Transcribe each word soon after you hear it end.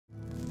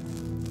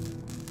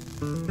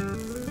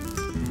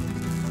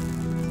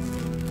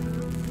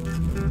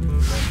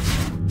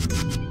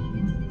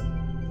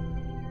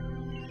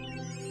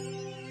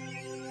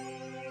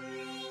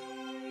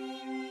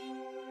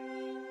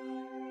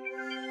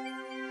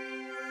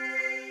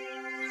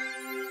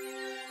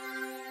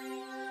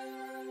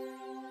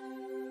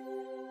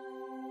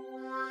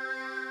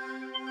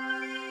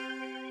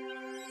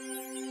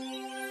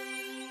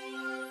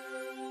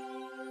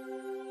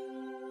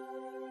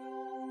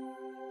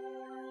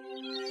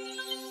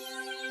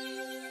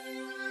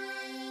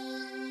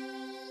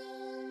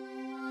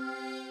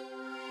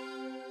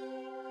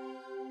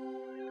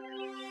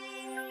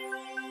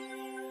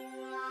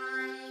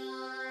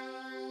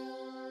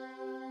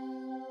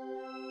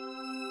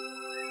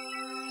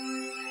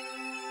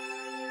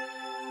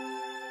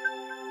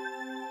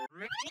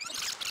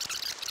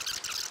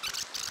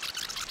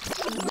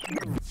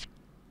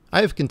I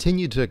have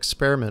continued to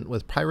experiment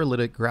with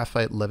pyrolytic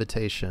graphite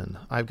levitation.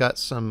 I've got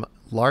some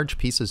large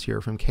pieces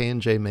here from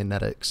K&J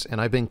Magnetics,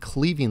 and I've been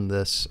cleaving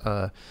this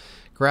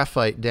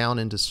graphite down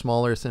into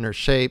smaller, thinner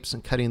shapes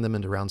and cutting them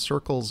into round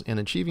circles and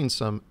achieving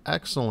some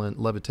excellent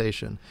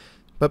levitation.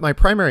 But my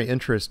primary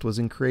interest was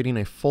in creating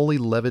a fully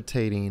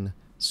levitating,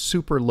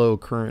 super low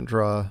current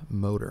draw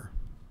motor.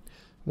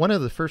 One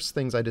of the first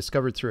things I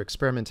discovered through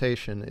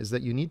experimentation is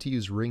that you need to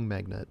use ring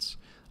magnets.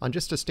 On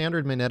just a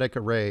standard magnetic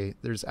array,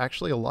 there's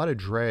actually a lot of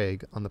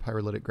drag on the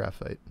pyrolytic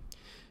graphite.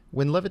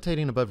 When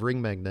levitating above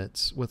ring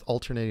magnets with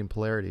alternating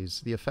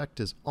polarities, the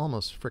effect is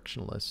almost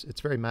frictionless.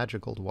 It's very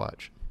magical to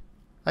watch.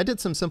 I did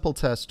some simple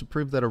tests to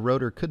prove that a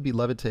rotor could be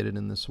levitated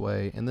in this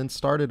way, and then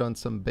started on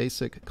some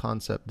basic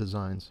concept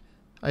designs.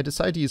 I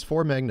decided to use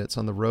 4 magnets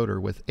on the rotor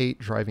with 8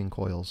 driving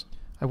coils.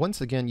 I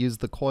once again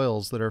used the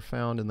coils that are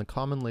found in the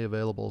commonly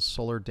available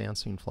solar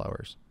dancing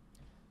flowers.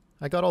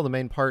 I got all the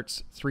main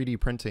parts 3D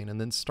printing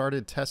and then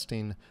started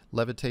testing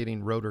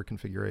levitating rotor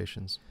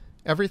configurations.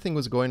 Everything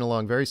was going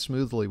along very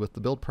smoothly with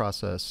the build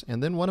process,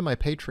 and then one of my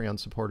Patreon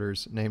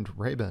supporters named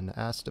Raven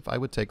asked if I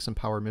would take some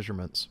power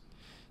measurements.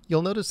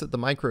 You'll notice that the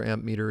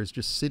microamp meter is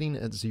just sitting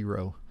at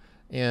 0,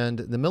 and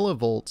the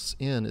millivolts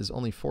in is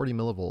only 40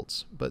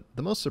 millivolts, but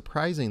the most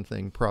surprising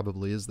thing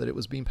probably is that it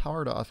was being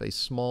powered off a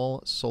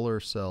small solar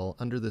cell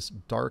under this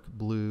dark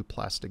blue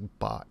plastic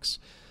box.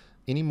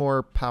 Any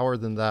more power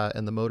than that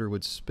and the motor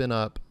would spin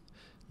up,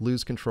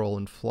 lose control,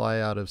 and fly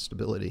out of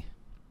stability.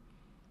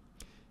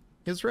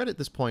 It was right at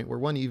this point where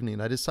one evening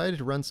I decided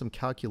to run some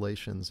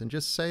calculations and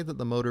just say that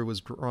the motor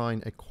was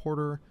drawing a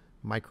 1/4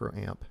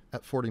 microamp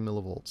at 40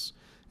 millivolts.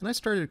 And I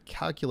started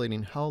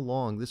calculating how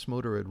long this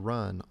motor would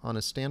run on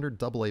a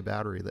standard AA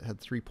battery that had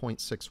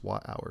 3.6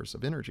 watt-hours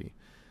of energy.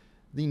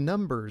 The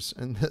numbers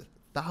and the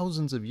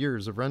thousands of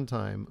years of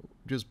runtime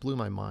just blew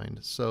my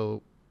mind.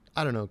 So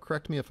I don't know,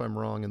 correct me if I'm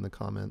wrong in the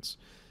comments,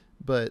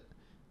 but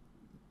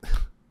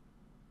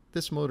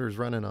this motor is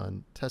running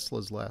on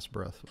Tesla's last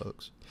breath,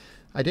 folks.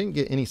 I didn't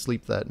get any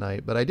sleep that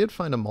night, but I did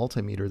find a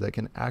multimeter that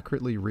can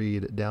accurately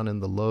read down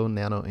in the low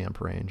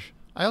nanoamp range.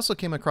 I also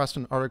came across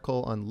an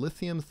article on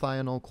lithium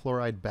thionyl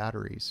chloride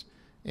batteries,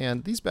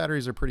 and these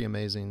batteries are pretty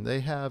amazing. They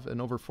have an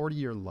over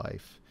 40-year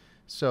life.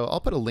 So I'll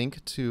put a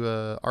link to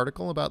an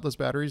article about those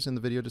batteries in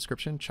the video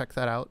description. Check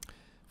that out.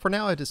 For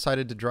now, I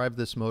decided to drive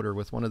this motor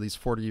with one of these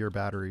 40-year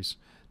batteries.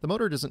 The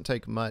motor doesn't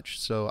take much,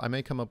 so I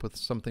may come up with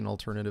something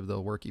alternative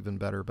that'll work even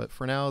better, but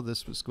for now,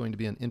 this was going to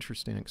be an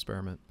interesting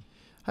experiment.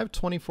 I have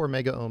 24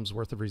 mega ohms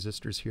worth of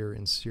resistors here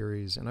in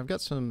series, and I've got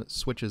some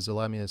switches that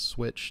allow me to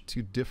switch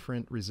to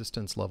different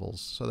resistance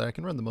levels so that I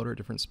can run the motor at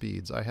different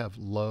speeds. I have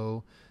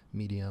low,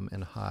 medium,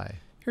 and high.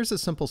 Here's a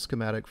simple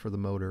schematic for the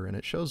motor, and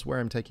it shows where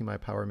I'm taking my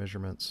power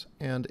measurements.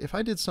 And if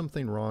I did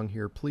something wrong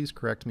here, please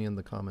correct me in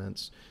the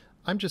comments.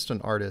 I'm just an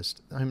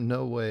artist. I'm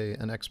no way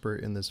an expert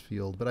in this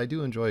field, but I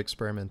do enjoy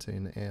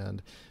experimenting,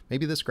 and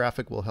maybe this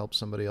graphic will help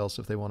somebody else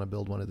if they want to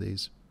build one of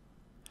these.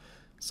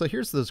 So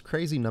here's those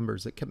crazy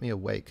numbers that kept me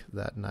awake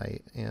that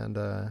night, and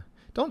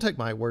don't take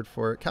my word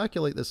for it.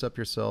 Calculate this up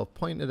yourself,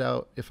 point it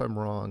out if I'm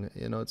wrong.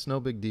 You know, it's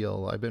no big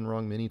deal. I've been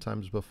wrong many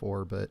times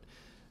before, but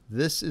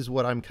this is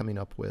what I'm coming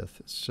up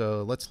with.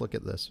 So let's look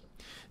at this.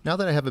 Now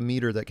that I have a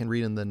meter that can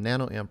read in the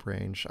nanoamp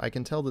range, I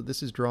can tell that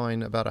this is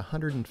drawing about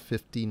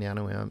 150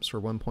 nanoamps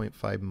or 1.5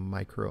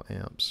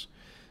 microamps.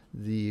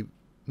 The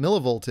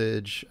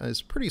millivoltage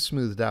is pretty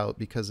smoothed out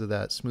because of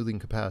that smoothing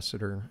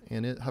capacitor,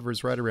 and it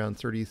hovers right around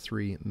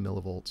 33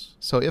 millivolts.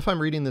 So if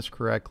I'm reading this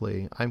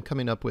correctly, I'm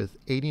coming up with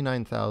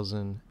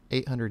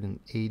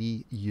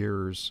 89,880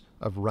 years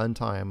of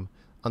runtime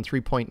on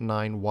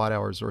 3.9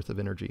 watt-hours worth of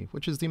energy,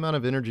 which is the amount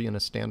of energy in a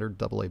standard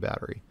AA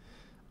battery.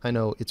 I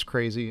know it's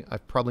crazy.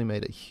 I've probably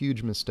made a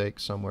huge mistake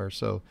somewhere,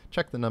 so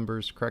check the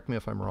numbers, correct me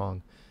if I'm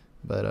wrong.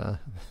 But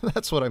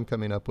that's what I'm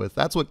coming up with.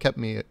 That's what kept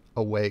me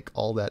awake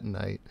all that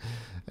night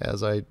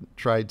as I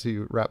tried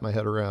to wrap my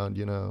head around,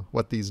 you know,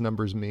 what these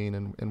numbers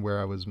mean and where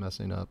I was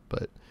messing up.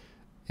 But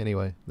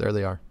anyway, there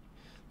they are.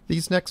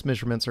 These next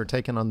measurements are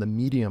taken on the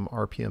medium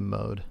RPM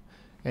mode.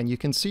 And you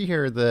can see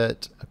here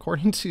that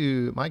according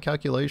to my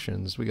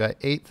calculations, we got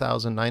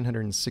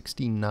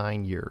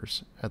 8,969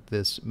 years at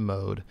this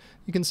mode.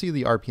 You can see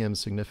the RPM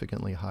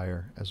significantly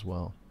higher as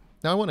well.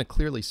 Now I want to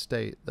clearly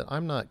state that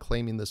I'm not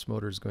claiming this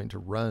motor is going to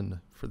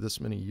run for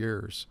this many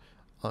years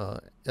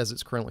as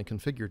it's currently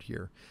configured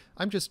here.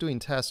 I'm just doing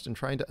tests and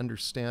trying to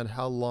understand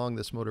how long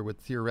this motor would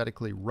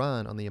theoretically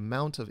run on the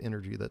amount of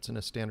energy that's in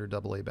a standard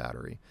AA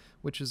battery,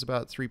 which is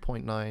about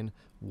 3.9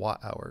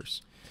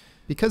 watt-hours.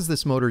 Because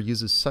this motor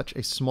uses such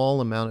a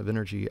small amount of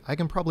energy, I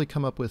can probably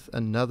come up with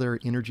another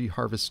energy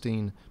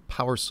harvesting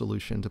power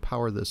solution to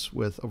power this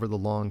with over the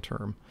long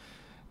term.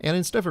 And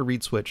instead of a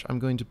reed switch, I'm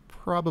going to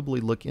probably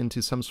look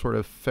into some sort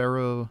of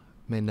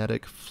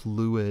ferromagnetic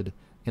fluid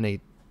in a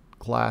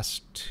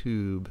glass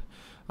tube.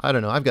 I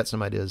don't know, I've got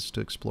some ideas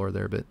to explore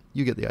there, but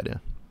you get the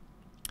idea.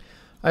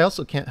 I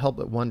also can't help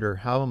but wonder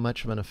how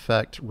much of an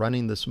effect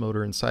running this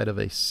motor inside of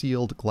a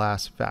sealed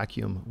glass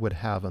vacuum would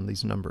have on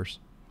these numbers.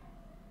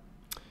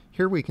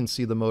 Here we can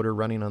see the motor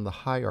running on the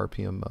high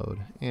RPM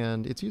mode,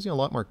 and it's using a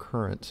lot more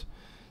current.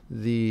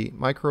 The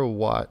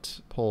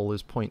microwatt pole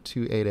is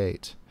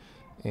 0.288,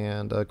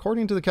 and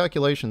according to the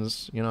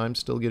calculations, I'm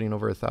still getting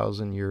over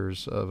 1,000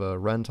 years of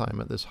runtime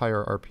at this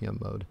higher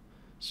RPM mode.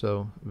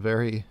 So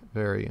very,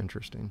 very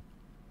interesting.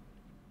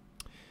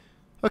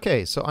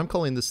 Okay, so I'm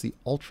calling this the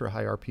ultra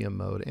high RPM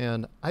mode,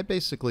 and I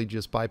basically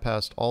just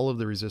bypassed all of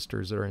the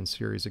resistors that are in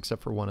series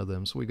except for one of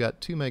them. So we've got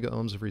 2 mega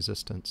ohms of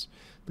resistance.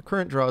 The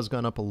current draw has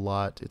gone up a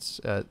lot.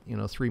 It's at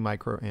 3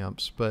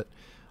 microamps, but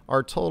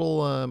our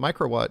total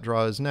microwatt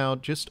draw is now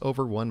just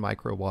over 1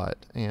 microwatt,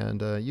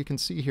 and you can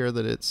see here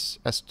that it's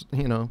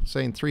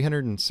saying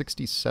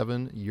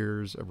 367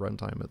 years of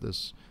runtime at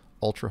this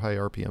ultra high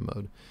RPM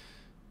mode.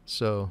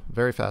 So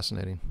very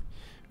fascinating.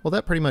 Well,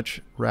 that pretty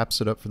much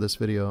wraps it up for this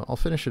video. I'll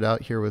finish it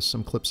out here with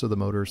some clips of the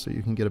motor so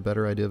you can get a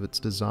better idea of its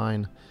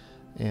design.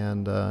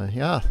 And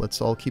yeah, let's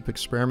all keep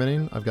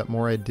experimenting. I've got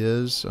more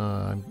ideas.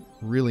 I'm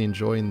really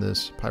enjoying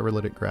this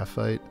pyrolytic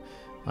graphite.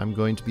 I'm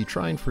going to be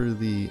trying for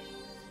the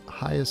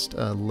highest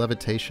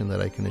levitation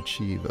that I can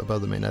achieve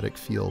above the magnetic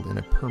field in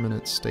a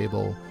permanent,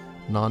 stable,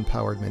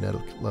 non-powered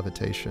magnetic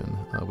levitation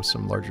with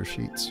some larger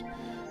sheets.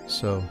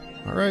 So,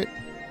 all right,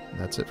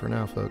 that's it for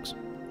now, folks.